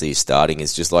he actually is starting.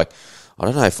 It's just like, I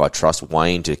don't know if I trust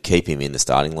Wayne to keep him in the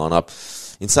starting lineup.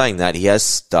 In saying that, he has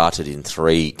started in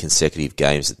 3 consecutive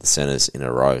games at the centres in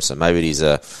a row. So maybe it is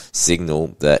a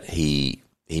signal that he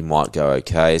might go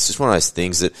okay. It's just one of those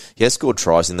things that he has scored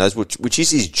tries in those, which is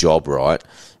his job, right?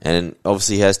 And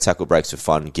obviously he has tackle breaks for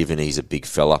fun, given he's a big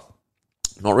fella.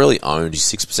 Not really owned.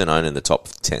 He's 6% owned in the top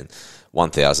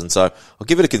 1,000. So I'll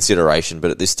give it a consideration, but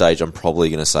at this stage I'm probably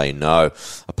going to say no.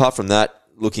 Apart from that,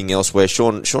 looking elsewhere,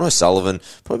 Sean O'Sullivan,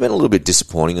 probably been a little bit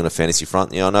disappointing on a fantasy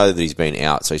front. I know that he's been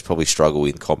out, so he's probably struggled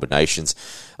with combinations.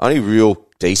 Only real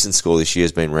decent score this year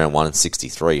has been round 1 and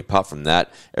 63. Apart from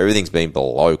that, everything's been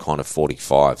below kind of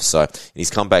 45. So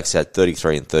his comebacks had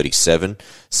 33 and 37.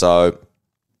 So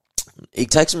he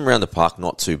takes him around the park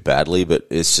not too badly, but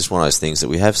it's just one of those things that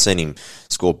we have seen him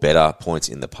score better points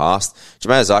in the past.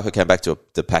 Jamal Zarko came back to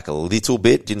the pack a little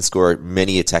bit, didn't score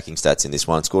many attacking stats in this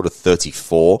one, scored a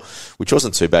 34, which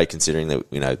wasn't too bad considering that,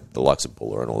 the likes of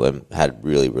Buller and all them had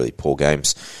really, really poor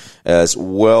games as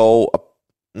well.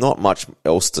 Not much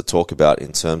else to talk about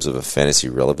in terms of a fantasy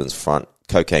relevance front.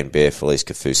 Cocaine Bear, Felice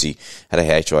Kafusi had a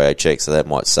HIA check, so that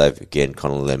might save, again,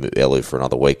 Conor Lemuelu for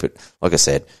another week. But like I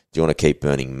said, do you want to keep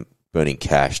burning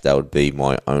cash? That would be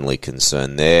my only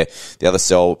concern there. The other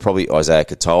sell, probably Isaiah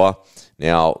Katoa.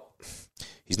 Now,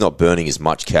 he's not burning as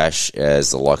much cash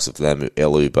as the likes of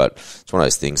Lemuelu, but it's one of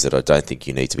those things that I don't think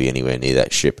you need to be anywhere near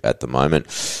that ship at the moment.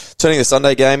 Turning to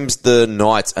Sunday games, the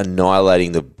Knights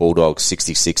annihilating the Bulldogs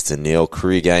 66-0.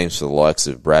 Career games for the likes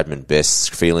of Bradman,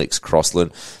 Best, Felix,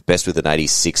 Crossland. Best with an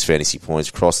 86 fantasy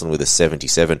points. Crossland with a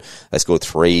 77. They scored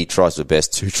 3 tries for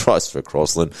Best, 2 tries for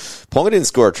Crossland. Ponga didn't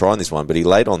score a try in this one, but he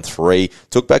laid on 3.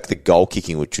 Took back the goal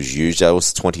kicking, which was huge. That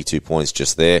was 22 points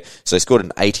just there. So he scored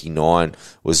an 89.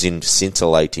 Was in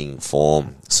scintillating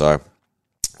form. So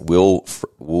will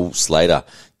Slater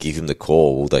give him the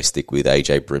call? Will they stick with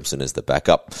AJ Brimson as the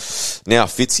backup? Now,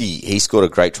 Fitzy, he scored a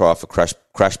great try for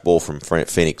crash ball from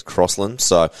Phoenix Crossland.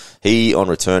 So he, on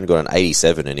return, got an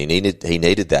 87, and he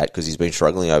needed that because he's been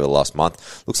struggling over the last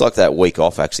month. Looks like that week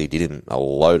off actually did him a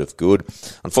load of good.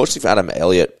 Unfortunately for Adam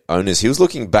Elliott owners, he was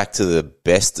looking back to the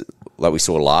best like we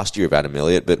saw last year of Adam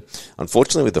Elliott, but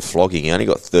unfortunately with the flogging, he only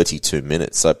got 32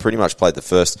 minutes. So pretty much played the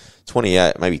first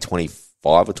 28, maybe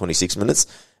 25 or 26 minutes,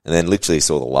 and then literally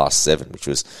saw the last 7, which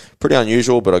was pretty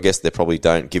unusual, but I guess they probably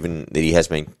don't, given that he has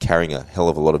been carrying a hell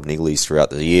of a lot of nigglies throughout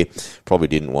the year, probably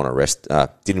didn't want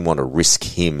to risk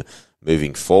him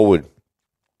moving forward.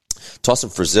 Tyson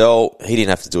Frizzell, he didn't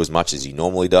have to do as much as he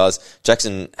normally does.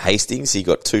 Jackson Hastings, he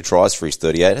got 2 tries for his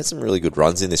 38. Had some really good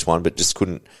runs in this one, but just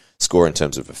couldn't score in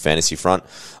terms of a fantasy front.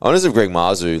 Owners of Greg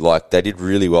Marzu, they did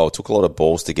really well. Took a lot of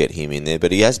balls to get him in there,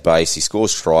 but he has base. He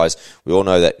scores tries. We all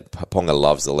know that Ponga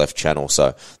loves the left channel,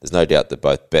 so there's no doubt that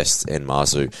both Best and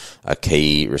Marzu are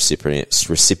key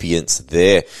recipients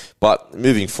there. But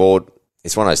moving forward,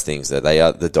 it's one of those things that they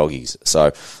are the doggies.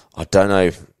 So I don't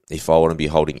know if I want to be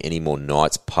holding any more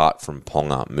Knights apart from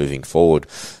Ponga moving forward.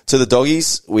 To the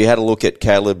doggies, we had a look at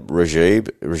Caleb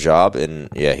Rajab, and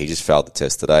yeah, he just failed the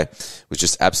test today. Was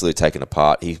just absolutely taken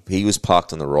apart. He was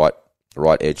parked on the right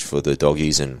edge for the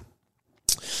doggies, and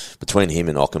between him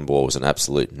and Ockenbaugh was an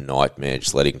absolute nightmare,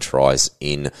 just letting tries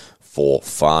in for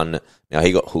fun. Now,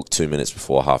 he got hooked 2 minutes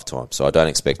before halftime, so I don't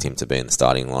expect him to be in the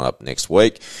starting lineup next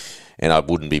week, and I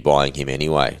wouldn't be buying him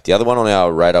anyway. The other one on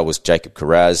our radar was Jacob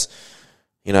Carraz.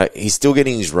 He's still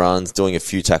getting his runs, doing a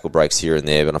few tackle breaks here and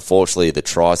there, but unfortunately the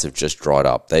tries have just dried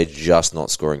up. They're just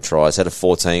not scoring tries. Had a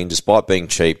 14, despite being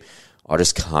cheap. I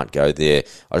just can't go there.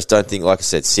 I just don't think, like I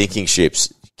said, sinking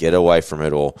ships, get away from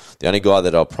it all. The only guy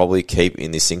that I'll probably keep in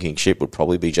this sinking ship would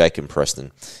probably be Jacob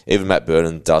Preston. Even Matt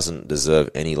Burton doesn't deserve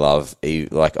any love.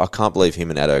 I can't believe him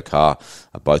and Addo Carr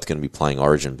are both going to be playing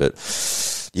Origin, but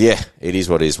yeah, it is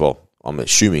what it is. Well, I'm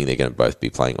assuming they're going to both be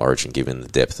playing Origin given the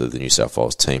depth of the New South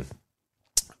Wales team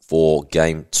for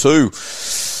Game 2.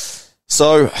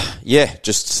 So, yeah,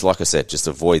 just like I said, just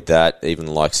avoid that. Even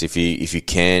if you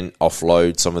can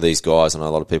offload some of these guys, I know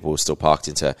a lot of people are still parked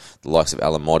into the likes of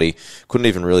Alamotti. Couldn't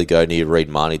even really go near Reed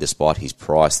Marnie despite his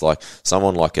price. Like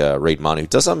someone like Reed Marnie who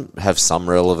doesn't have some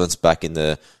relevance back in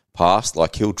the past.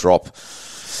 Like he'll drop,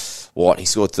 he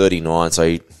scored 39, so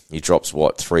he drops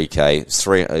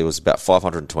 3K. It was about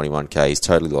 521K. He's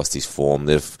totally lost his form.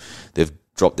 They've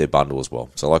dropped their bundle as well.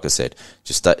 So like I said,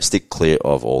 just stick clear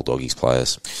of all doggies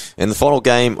players. In the final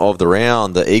game of the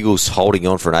round, the Eagles holding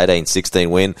on for an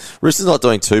 18-16 win. Roosters not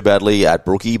doing too badly at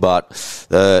Brookie, but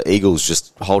the Eagles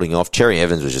just holding off. Cherry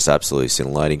Evans was just absolutely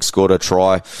scintillating. Scored a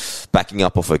try, backing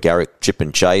up off a Garrick chip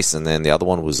and chase, and then the other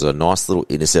one was a nice little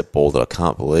intercept ball that I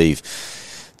can't believe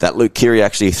that Luke Keary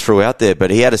actually threw out there, but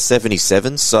he had a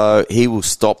 77, so he will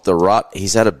stop the rut.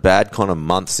 He's had a bad kind of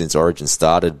month since Origin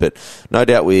started, but no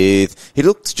doubt he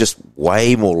looked just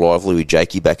way more lively with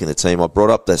Jakey back in the team. I brought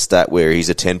up that stat where he's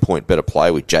a 10-point better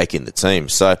player with Jake in the team.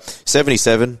 So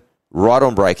 77, right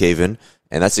on break even,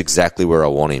 and that's exactly where I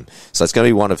want him. So it's going to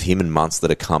be one of him and Muntz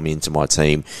that have come into my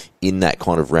team in that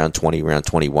kind of round 20, round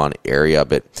 21 area,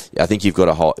 but I think you've got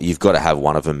to have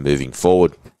one of them moving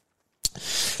forward.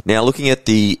 Now, looking at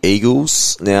the Eagles,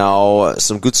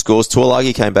 some good scores.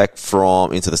 Tuolagi came back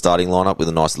into the starting lineup with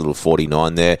a nice little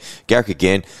 49 there. Garrick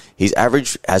again, his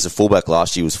average as a fullback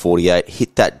last year was 48,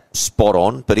 hit that spot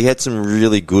on, but he had some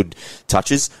really good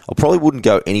touches. I probably wouldn't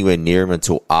go anywhere near him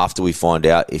until after we find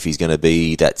out if he's going to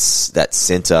be that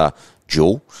centre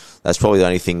jewel. That's probably the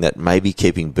only thing that may be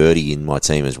keeping Birdie in my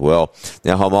team as well.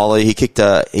 Now, Homoli,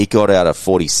 he got out of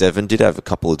 47, did have a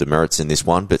couple of demerits in this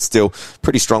one, but still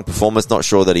pretty strong performance. Not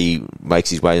sure that he makes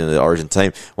his way into the Origin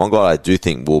team. One guy I do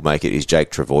think will make it is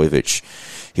Jake Travojevic.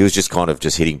 He was just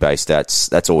hitting base stats.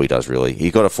 That's all he does, really.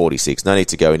 He got a 46. No need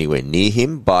to go anywhere near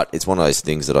him, but it's one of those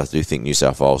things that I do think New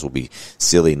South Wales will be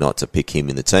silly not to pick him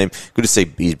in the team. Good to see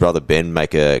his brother Ben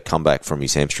make a comeback from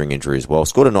his hamstring injury as well.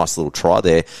 Scored a nice little try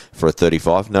there for a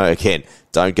 35. No, again,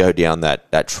 don't go down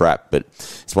that trap, but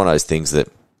it's one of those things that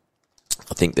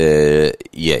I think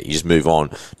you just move on.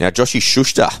 Now, Joshy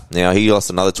Schuster. Now, he lost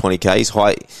another 20K. He's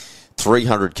high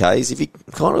 300Ks. If you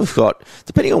kind of got,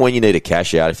 depending on when you need a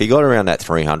cash out, if he got around that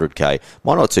 300K,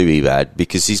 might not too be bad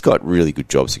because he's got really good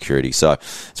job security. So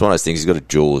it's one of those things. He's got a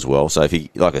dual as well. So if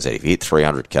he hit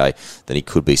 300K, then he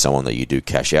could be someone that you do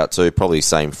cash out to. Probably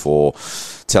same for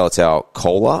Talatau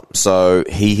Kola. So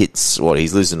he hits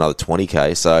he's losing another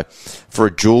 20K. So for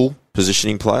a dual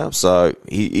positioning player, so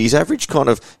he's average kind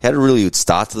of had a really good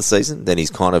start to the season, then he's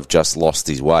kind of just lost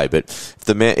his way. But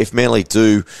if Manly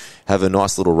do have a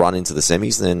nice little run into the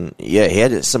semis, then he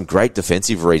had some great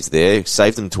defensive reads there,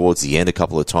 saved them towards the end a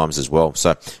couple of times as well.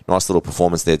 So nice little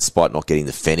performance there despite not getting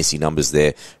the fantasy numbers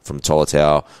there from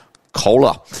Talatau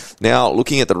Kola. Now,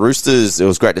 looking at the Roosters, it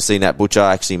was great to see Nat Butcher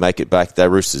actually make it back. The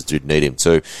Roosters did need him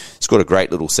too. Scored a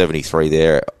great little 73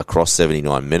 there across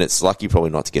 79 minutes. Lucky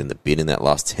probably not to get in the bin in that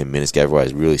last 10 minutes. Gave away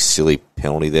a really silly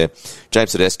penalty there.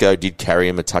 James Tedesco did carry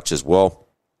him a touch as well.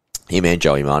 Him and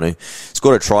Joey Manu.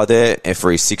 Scored a try there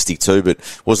for his 62,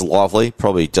 but was lively.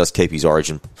 Probably just keep his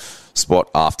Origin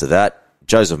spot after that.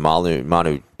 Joseph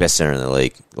Manu, best centre in the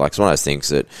league. It's one of those things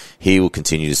that he will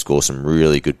continue to score some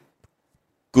really good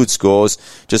scores.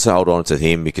 Just hold on to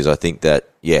him because I think that,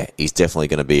 he's definitely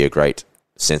going to be a great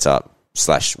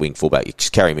centre/wing fullback. You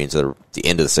just carry him into the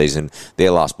end of the season.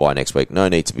 Their last bye next week. No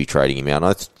need to be trading him out. I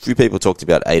know a few people talked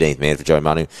about 18th man for Joey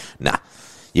Manu. Nah.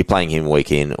 You're playing him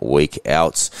week in, week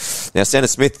out. Now, Santa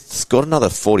Smith's got another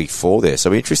 44 there. So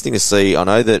it'll be interesting to see. I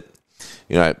know that,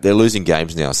 they're losing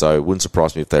games now, so it wouldn't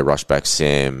surprise me if they rush back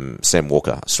Sam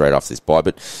Walker straight after this bye.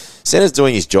 But Santa's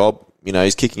doing his job.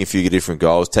 He's kicking a few different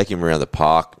goals, taking him around the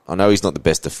park. I know he's not the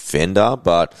best defender,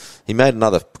 but he made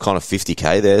another kind of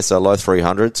 50K there, so low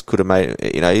 300s. Could have made,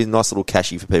 a nice little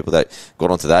cashy for people that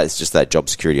got onto that. It's just that job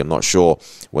security. I'm not sure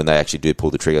when they actually do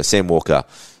pull the trigger. Sam Walker,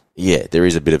 there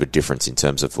is a bit of a difference in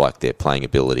terms of their playing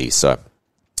ability. So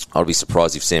I'd be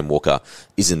surprised if Sam Walker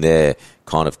isn't there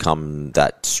kind of come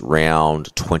that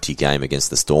round 20 game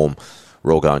against the Storm.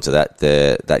 We're all going to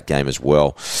that game as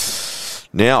well.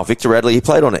 Now, Victor Radley, he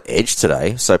played on an edge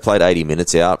today, so played 80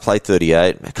 minutes out, played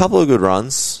 38, a couple of good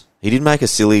runs. He did make a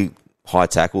silly high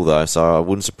tackle, though, so it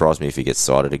wouldn't surprise me if he gets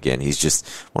cited again. He's just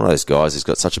one of those guys. He's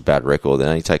got such a bad record.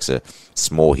 Then he takes a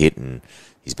small hit and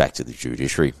he's back to the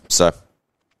judiciary. So,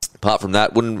 apart from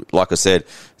that, like I said,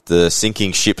 the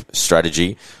sinking ship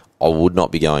strategy, I would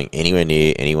not be going anywhere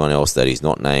near anyone else that is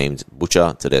not named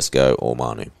Butcher, Tedesco, or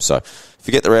Manu. So,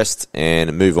 forget the rest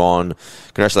and move on.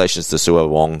 Congratulations to Sua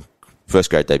Wong. First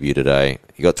great debut today.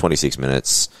 He got 26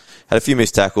 minutes. Had a few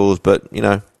missed tackles, but,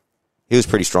 he was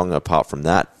pretty strong apart from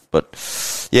that. But,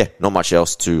 not much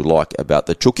else to like about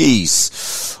the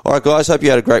Chookies. All right, guys, hope you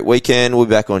had a great weekend. We'll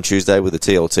be back on Tuesday with the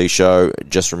TLT show.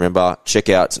 Just remember, check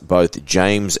out both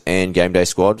James and Game Day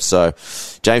Squad. So,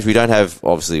 James, we don't have,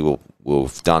 obviously,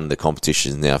 we've done the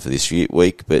competitions now for this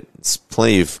week, but it's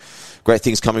plenty of great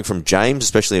things coming from James,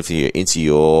 especially if you're into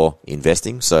your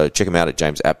investing. So check them out at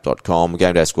jamesapp.com.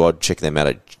 Game Day Squad, check them out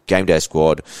at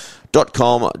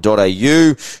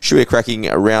gamedaysquad.com.au. Should be cracking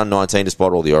around 19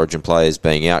 despite all the Origin players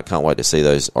being out. Can't wait to see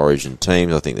those Origin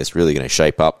teams. I think that's really going to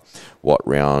shape up what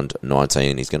round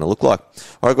 19 is going to look like.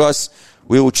 All right, guys,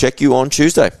 we will check you on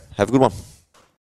Tuesday. Have a good one.